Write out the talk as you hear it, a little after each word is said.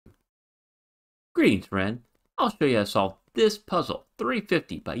Greetings, friend. I'll show you how to solve this puzzle,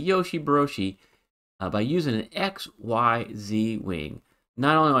 350 by Yoshi Baroshi, by using an XYZ-Wing.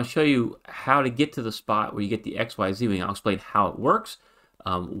 Not only will I show you how to get to the spot where you get the XYZ-Wing, I'll explain how it works,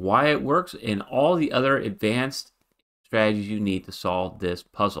 why it works, and all the other advanced strategies you need to solve this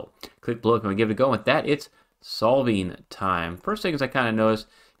puzzle. Click below if you want to give it a go. With that, it's solving time. First thing is I kind of noticed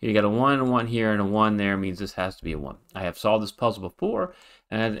here you got a 1 and 1 here and a 1 there, means this has to be a 1. I have solved this puzzle before,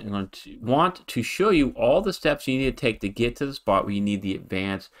 and I'm going to want to show you all the steps you need to take to get to the spot where you need the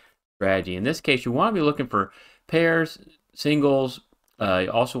advanced strategy. In this case, you want to be looking for pairs, singles.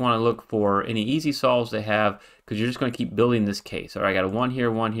 You also want to look for any easy solves they have, because you're just going to keep building this case. All right, I got a 1 here,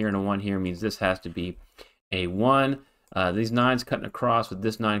 and a 1 here, means this has to be a 1. These 9s cutting across with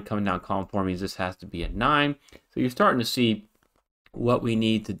this 9 coming down column 4 means this has to be a 9. So you're starting to see what we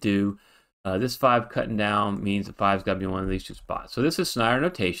need to do. This 5 cutting down means the 5's got to be one of these two spots. So this is Snyder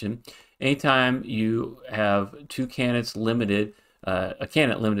notation. Anytime you have two candidates limited, a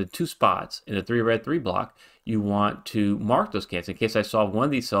candidate limited 2 spots in a 3 red 3 block, you want to mark those candidates. In case I solve one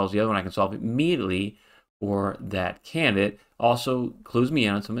of these cells, the other one I can solve immediately for that candidate. Also clues me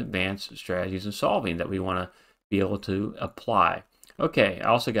in on some advanced strategies in solving that we want to be able to apply. Okay, I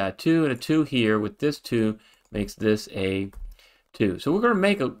also got a 2 and a 2 here. With this 2 makes this a 2. So we're going to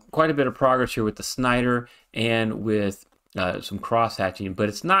make quite a bit of progress here with the Snyder and with some cross hatching, but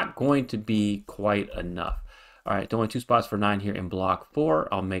it's not going to be quite enough. All right, only 2 spots for 9 here in block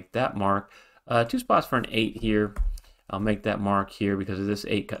 4. I'll make that mark. 2 spots for an 8 here. I'll make that mark here because of this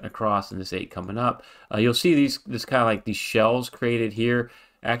 8 cutting across and this 8 coming up. You'll see this kind of like these shells created here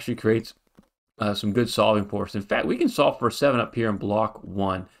actually creates some good solving for us. In fact, we can solve for a 7 up here in block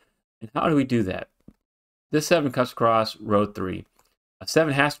 1. And how do we do that? This 7 cuts across row 3. A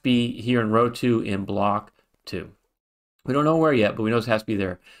 7 has to be here in row 2 in block 2. We don't know where yet, but we know it has to be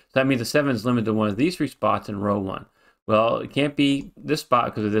there. So that means the 7 is limited to one of these 3 spots in row 1. Well, it can't be this spot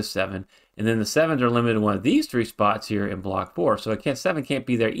because of this 7. And then the 7s are limited to one of these 3 spots here in block 4. So 7 can't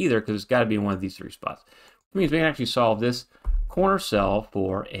be there either because it's got to be in one of these 3 spots. Which means we can actually solve this corner cell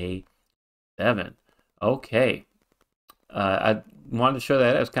for a 7. Okay. I wanted to show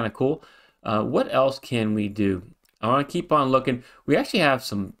that. That was kind of cool. What else can we do? I want to keep on looking. We actually have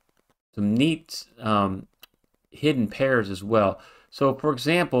some neat hidden pairs as well. So, for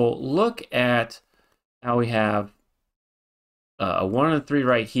example, look at how we have a 1 and a 3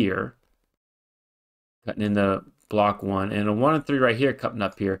 right here, cutting in the block 1, and a 1 and 3 right here, cutting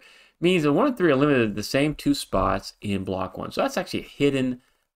up here. Means the 1 and 3 are limited to the same 2 spots in block 1. So that's actually a hidden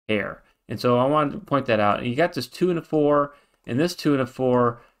pair. And so I wanted to point that out. And you got this 2 and a 4, and this 2 and a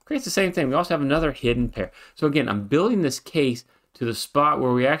 4 creates the same thing. We also have another hidden pair. So again, I'm building this case to the spot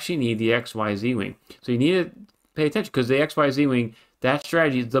where we actually need the XYZ-Wing. So you need to pay attention because the XYZ-Wing, that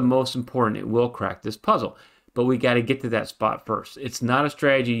strategy is the most important. It will crack this puzzle. But we got to get to that spot first. It's not a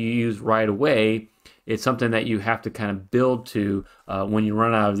strategy you use right away. It's something that you have to kind of build to when you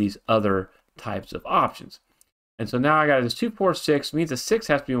run out of these other types of options. And so now I got this 2, 4, 6. Means the 6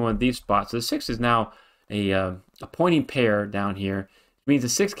 has to be one of these spots. So the 6 is now a pointing pair down here. It means the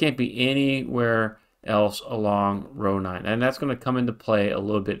 6 can't be anywhere else along row 9. And that's going to come into play a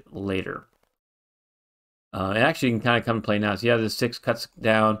little bit later. And actually, you can kind of come into play now. So yeah, the 6 cuts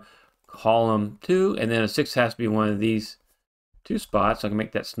down column 2, and then a 6 has to be one of these 2 spots. So I can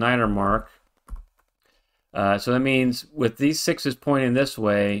make that Snyder mark. So that means with these 6s pointing this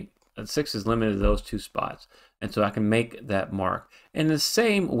way, the 6 is limited to those 2 spots. And so I can make that mark. In the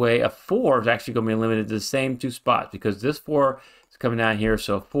same way, a 4 is actually going to be limited to the same 2 spots because this 4 is coming down here.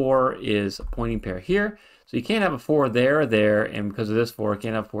 So 4 is a pointing pair here. So you can't have a 4 there or there. And because of this 4, you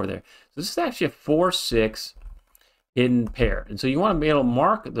can't have a 4 there. So this is actually a 4, 6 hidden pair. And so you want to be able to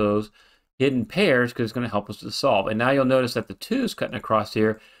mark those hidden pairs because it's going to help us to solve. And now you'll notice that the 2 is cutting across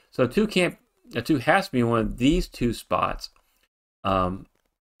here. So a 2 has to be in one of these 2 spots.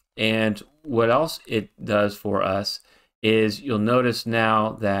 And what else it does for us is you'll notice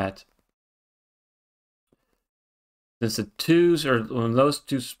now that since the 2s are on those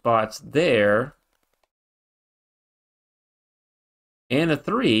 2 spots there, and a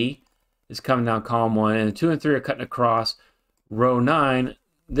 3 is coming down column 1, and the 2 and 3 are cutting across row 9,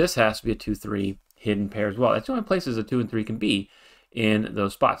 this has to be a 2, 3 hidden pair as well. That's the only places a 2 and 3 can be in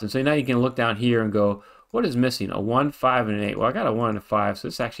those spots. And so now you can look down here and go, what is missing? A 1, 5, and an 8. Well, I got a 1 and a 5, so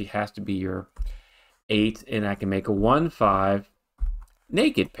this actually has to be your 8, and I can make a 1, 5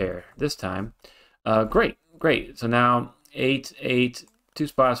 naked pair this time. Great. So now 8, 8, 2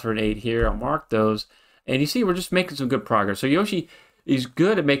 spots for an 8 here. I'll mark those. And you see we're just making some good progress. So Yoshi He's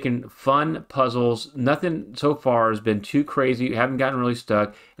good at making fun puzzles. Nothing so far has been too crazy. Haven't gotten really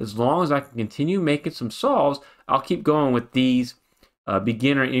stuck. As long as I can continue making some solves, I'll keep going with these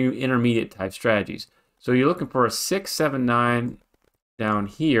beginner, intermediate type strategies. So you're looking for a 6, 7, 9 down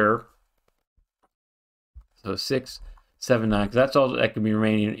here. So 6, 7, 9, because that's all that can be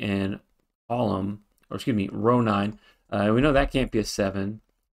remaining in column, or excuse me, row 9. We know that can't be a 7,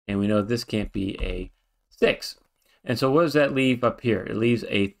 and we know this can't be a 6. And so what does that leave up here? It leaves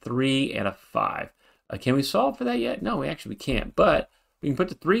a 3 and a 5. Can we solve for that yet? No, we can't. But we can put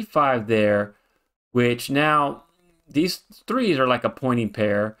the 3, 5 there, which now these 3s are like a pointing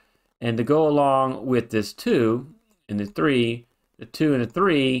pair. And to go along with this 2 and the 3, the 2 and the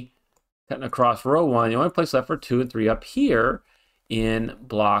 3, cutting across row 1, the only place left for 2 and 3 up here in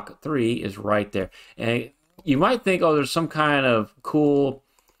block 3 is right there. And you might think, oh, there's some kind of cool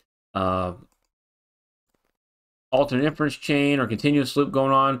alternate inference chain or continuous loop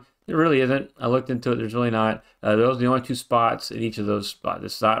going on. There really isn't. I looked into it. There's really not. Those are the only 2 spots in each of those spots.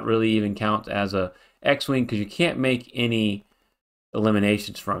 This not really even counts as a X-Wing because you can't make any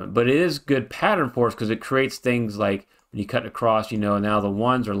eliminations from it. But it is good pattern for us because it creates things like when you cut across, you know, now the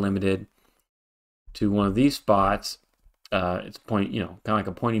 1s are limited to one of these spots. It's point, you know, kind of like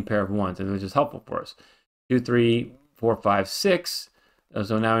a pointing pair of 1s, and which is helpful for us. 2, 3, 4, 5, 6.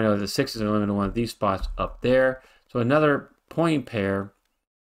 So now we know the 6s are limited to one of these spots up there. So another pointing pair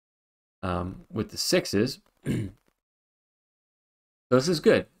with the 6s. So this is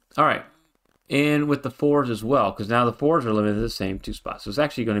good. All right. And with the 4s as well, because now the 4s are limited to the same 2 spots. So it's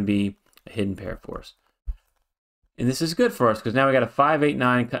actually going to be a hidden pair for us. And this is good for us because now we got a 5, 8,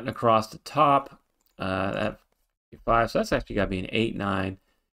 9 cutting across the top. That 5, so that's actually got to be an 8, 9.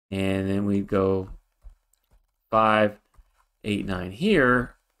 And then we go 5, 8, 9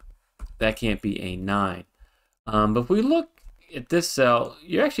 here. That can't be a 9. But if we look at this cell,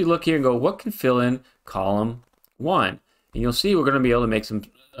 you actually look here and go, what can fill in column 1? And you'll see we're going to be able to make some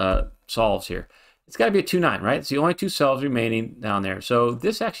solves here. It's got to be a 2, 9, right? It's the only 2 cells remaining down there. So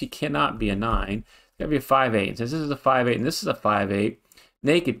this actually cannot be a 9. It's got to be a 5, 8. And since this is a 5, 8 and this is a 5, 8,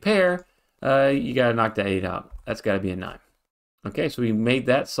 naked pair, you got to knock that 8 out. That's got to be a 9. Okay, so we made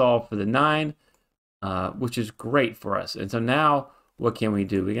that solve for the 9, which is great for us. And so now what can we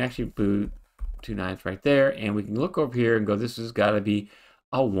do? We can actually put 2 9s right there, and we can look over here and go, this has got to be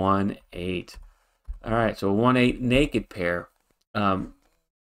a 1, 8. All right, so a 1, 8 naked pair. And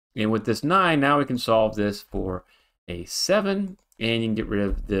with this 9, now we can solve this for a 7, and you can get rid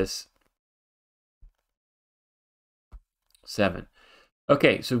of this 7.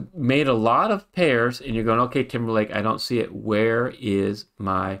 Okay, so made a lot of pairs, and you're going, okay, Timberlake, I don't see it. Where is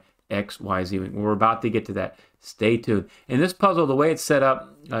my XYZ-Wing? We're about to get to that. Stay tuned. And this puzzle, the way it's set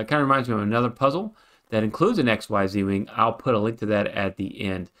up, kind of reminds me of another puzzle that includes an XYZ-Wing. I'll put a link to that at the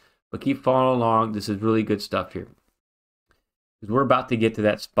end. But keep following along. This is really good stuff here. Because we're about to get to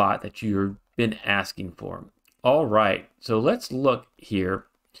that spot that you've been asking for. All right, so let's look here.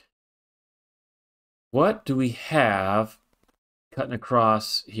 What do we have cutting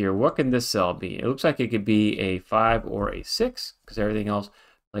across here? What can this cell be? It looks like it could be a 5 or a 6 because everything else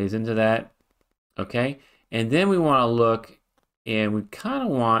plays into that. Okay, and then we want to look, and we kind of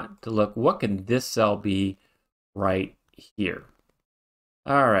want to look, what can this cell be right here?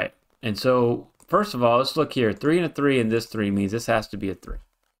 All right, and so first of all, let's look here. 3 and a 3, and this 3 means this has to be a 3.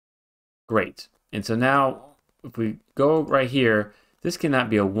 Great. And so now if we go right here, this cannot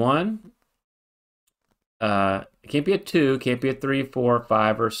be a 1. It can't be a 2, can't be a 3, 4,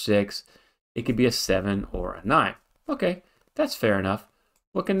 5, or 6. It could be a 7 or a 9. Okay, that's fair enough.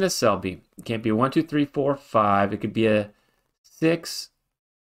 What can this cell be? It can't be a 1, 2, 3, 4, 5. It could be a 6,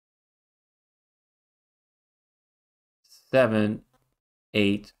 7,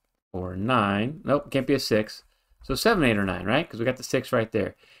 8, or 9. Nope, can't be a 6. So 7, 8, or 9, right? Because we got the 6 right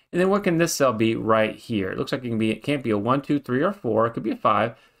there. And then what can this cell be right here? It looks like it can't be a 1, 2, 3, or 4. It could be a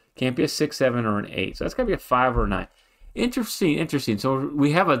 5. Can't be a 6, 7, or an 8. So that's got to be a 5 or a 9. Interesting, interesting. So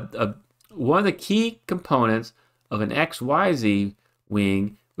we have one of the key components of an XYZ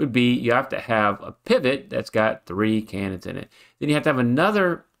wing would be you have to have a pivot that's got 3 cannons in it. Then you have to have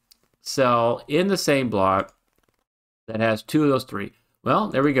another cell in the same block that has 2 of those 3. Well,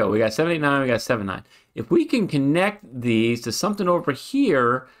 there we go. We got 7, 8, 9. We got 7, 9. If we can connect these to something over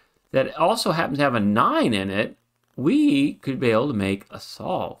here that also happens to have a 9 in it, we could be able to make a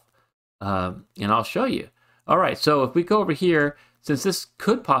solve. And I'll show you. All right, so if we go over here, since this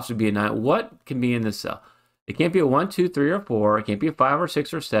could possibly be a 9, what can be in this cell? It can't be a 1, 2, 3, or 4. It can't be a 5 or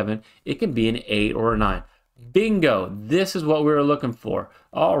 6 or 7. It can be an 8 or a 9. Bingo, this is what we were looking for.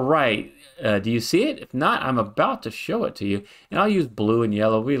 All right, do you see it? If not, I'm about to show it to you. And I'll use blue and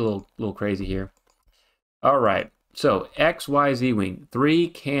yellow. We're a little crazy here. All right, so XYZ-Wing, 3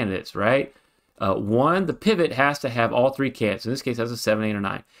 candidates, right? One, the pivot has to have all 3 candidates. In this case, that's a 7, 8, or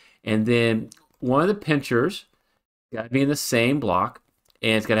 9. And then one of the pinchers got to be in the same block,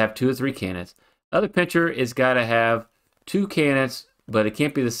 and it's got to have 2 or 3 candidates. The other pincher is got to have 2 candidates, but it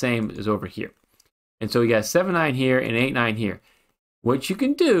can't be the same as over here. And so we got 7, 9 here and 8, 9 here. What you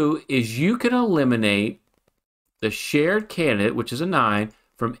can do is you can eliminate the shared candidate, which is a 9,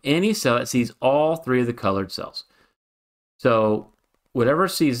 from any cell that sees all 3 of the colored cells. So whatever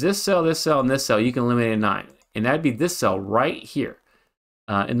sees this cell, and this cell, you can eliminate a 9. And that'd be this cell right here.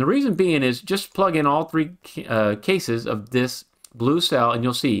 And the reason being is just plug in all 3 cases of this blue cell, and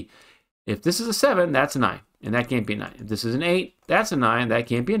you'll see if this is a 7, that's a 9, and that can't be a 9. If this is an 8, that's a 9, that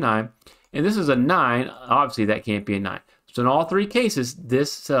can't be a 9. And this is a 9, obviously that can't be a 9. So in all 3 cases,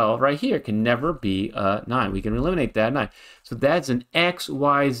 this cell right here can never be a 9. We can eliminate that 9. So that's an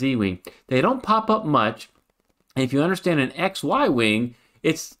XYZ wing. They don't pop up much. And if you understand an XY wing,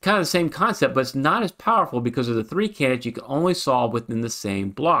 it's kind of the same concept, but it's not as powerful because of the 3 candidates you can only solve within the same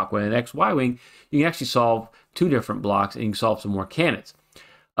block. When an XY wing, you can actually solve 2 different blocks and you can solve some more candidates.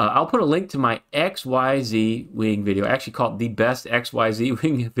 I'll put a link to my XYZ-Wing video. I actually call it the best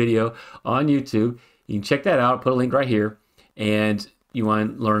XYZ-Wing video on YouTube. You can check that out. I'll put a link right here. And you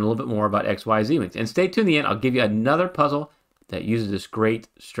want to learn a little bit more about XYZ-Wings. And stay tuned to the end. I'll give you another puzzle that uses this great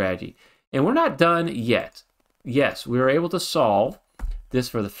strategy. And we're not done yet. Yes, we were able to solve this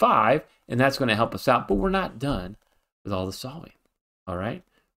for the 5, and that's going to help us out. But we're not done with all the solving. All right?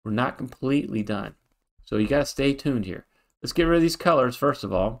 We're not completely done. So you got to stay tuned here. Let's get rid of these colors first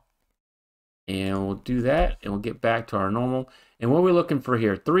of all. And we'll do that, and we'll get back to our normal. And what are we looking for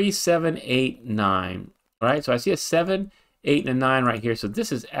here? 3, 7, 8, 9. All right, so I see a 7, 8, and a 9 right here. So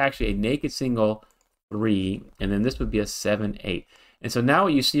this is actually a naked single 3, and then this would be a 7, 8. And so now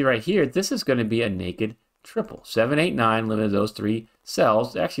what you see right here, this is going to be a naked triple. 7, 8, 9, limited those 3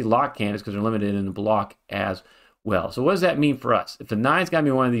 cells. They're actually lock candidates because they're limited in the block as well. So what does that mean for us? If the 9's got to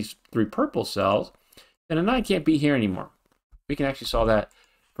be one of these 3 purple cells, then a 9 can't be here anymore. We can actually solve that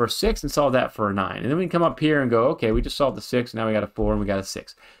for a 6 and solve that for a 9. And then we can come up here and go, okay, we just solved the 6, now we got a 4 and we got a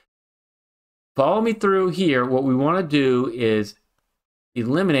 6. Follow me through here. What we want to do is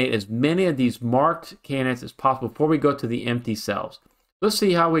eliminate as many of these marked candidates as possible before we go to the empty cells. Let's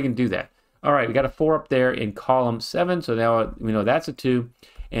see how we can do that. All right, we got a 4 up there in column 7, so now we know that's a 2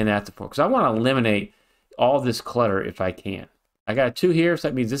 and that's a 4. Because I want to eliminate all this clutter if I can. I got a 2 here, so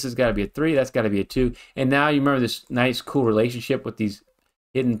that means this has got to be a 3, that's got to be a 2. And now you remember this nice, cool relationship with these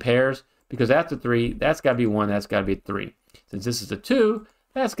hidden pairs? Because that's a 3, that's got to be 1, that's got to be a 3. Since this is a 2,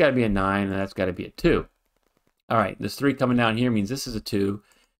 that's got to be a 9, and that's got to be a 2. All right, this 3 coming down here means this is a 2,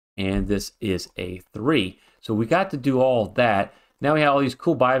 and this is a 3. So we got to do all that. Now we have all these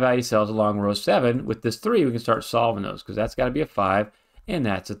cool bi-value cells along row 7. With this 3, we can start solving those, because that's got to be a 5, and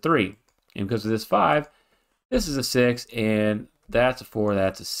that's a 3. And because of this 5, this is a 6, and that's a 4,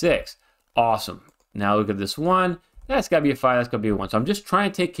 that's a 6. Awesome. Now look at this 1. That's got to be a 5, that's got to be a 1. So I'm just trying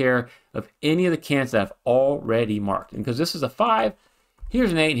to take care of any of the candidates that I've already marked. And because this is a 5,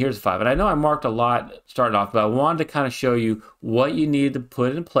 here's an 8, and here's a 5. And I know I marked a lot starting off, but I wanted to kind of show you what you need to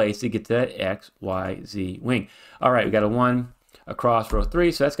put in place to get to that XYZ wing. All right, we got a 1 across row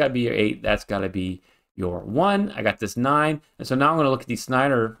 3, so that's got to be your 8. That's got to be your 1. I got this 9. And so now I'm going to look at these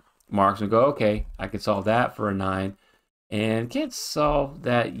Snyder marks and go, okay, I can solve that for a 9. And can't solve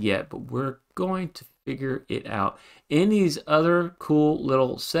that yet, but we're going to figure it out in these other cool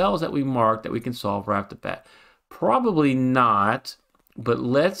little cells that we marked that we can solve right off the bat. Probably not, but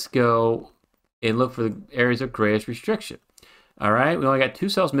let's go and look for the areas of greatest restriction. All right, we only got 2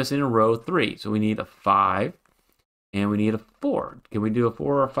 cells missing in row 3, so we need a 5 and we need a 4. Can we do a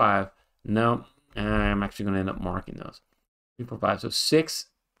 4 or a 5? No, I'm actually going to end up marking those. 3, 4, 5. So 6,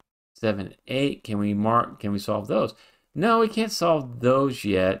 7, 8. Can we solve those? No, we can't solve those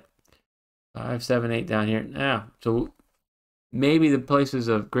yet. 5, 7, 8 down here. Now, so maybe the places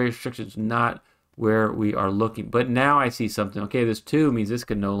of greatest restriction is not where we are looking. But now I see something. Okay, this 2 means this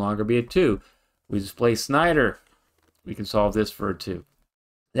can no longer be a 2. We display Snyder. We can solve this for a 2.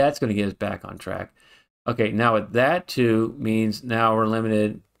 That's going to get us back on track. Okay, now with that 2 means now we're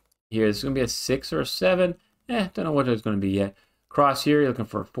limited here. This is going to be a 6 or a 7. Don't know what it's going to be yet. Cross here, you're looking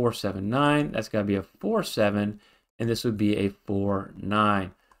for a 4, 7, 9. That's got to be a 4, 7. And this would be a 4,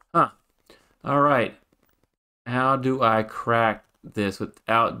 9. Huh. All right. How do I crack this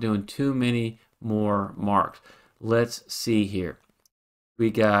without doing too many more marks? Let's see here.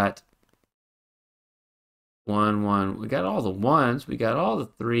 We got 1, 1. We got all the 1s. We got all the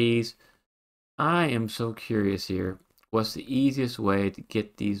 3s. I am so curious here. What's the easiest way to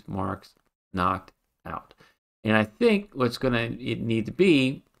get these marks knocked out? And I think what's going to need to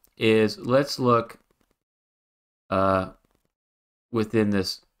be is let's look within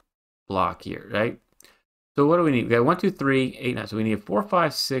this block here, right? So what do we need? We got 1, 2, 3, 8, 9. So we need 4,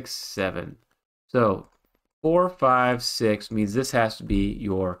 5, 6, 7. So 4, 5, 6 means this has to be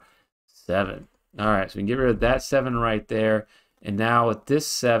your 7. All right, so we can get rid of that 7 right there. And now with this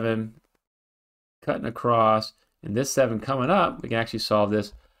 7 cutting across and this 7 coming up, we can actually solve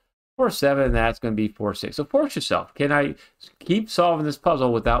this. 4, 7, that's going to be 4, 6. So force yourself. Can I keep solving this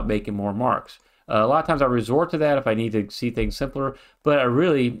puzzle without making more marks? A lot of times I resort to that if I need to see things simpler, but a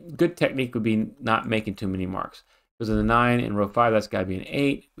really good technique would be not making too many marks. Because in the 9 in row 5, that's got to be an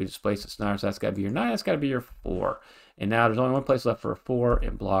 8. We displace this 9, so that's got to be your 9. That's got to be your 4. And now there's only one place left for a 4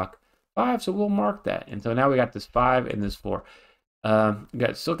 in block 5, so we'll mark that. And so now we got this 5 and this 4.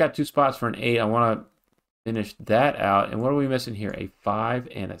 Still got 2 spots for an 8. I want to finish that out. And what are we missing here? A 5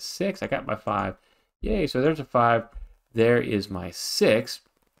 and a 6. I got my 5. Yay, so there's a 5. There is my 6.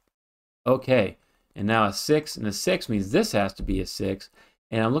 Okay, and now a 6 and a 6 means this has to be a 6.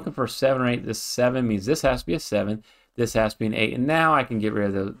 And I'm looking for a 7 or 8. This 7 means this has to be a 7. This has to be an 8. And now I can get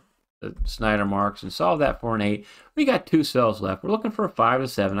rid of the Snyder marks and solve that for an 8. We got 2 cells left. We're looking for a 5 to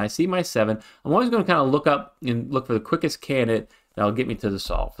 7. I see my 7. I'm always going to kind of look up and look for the quickest candidate that'll get me to the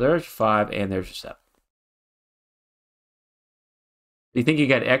solve. There's 5 and there's 7. If you think you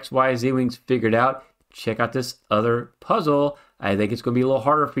got XYZ-Wings figured out, check out this other puzzle. I think it's going to be a little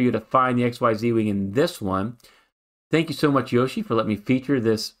harder for you to find the XYZ-Wing in this one. Thank you so much, Yoshi, for letting me feature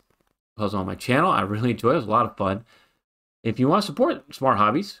this puzzle on my channel. I really enjoyed it. It was a lot of fun. If you want to support Smart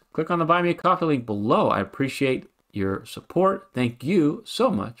Hobbies, click on the Buy Me a Coffee link below. I appreciate your support. Thank you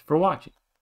so much for watching.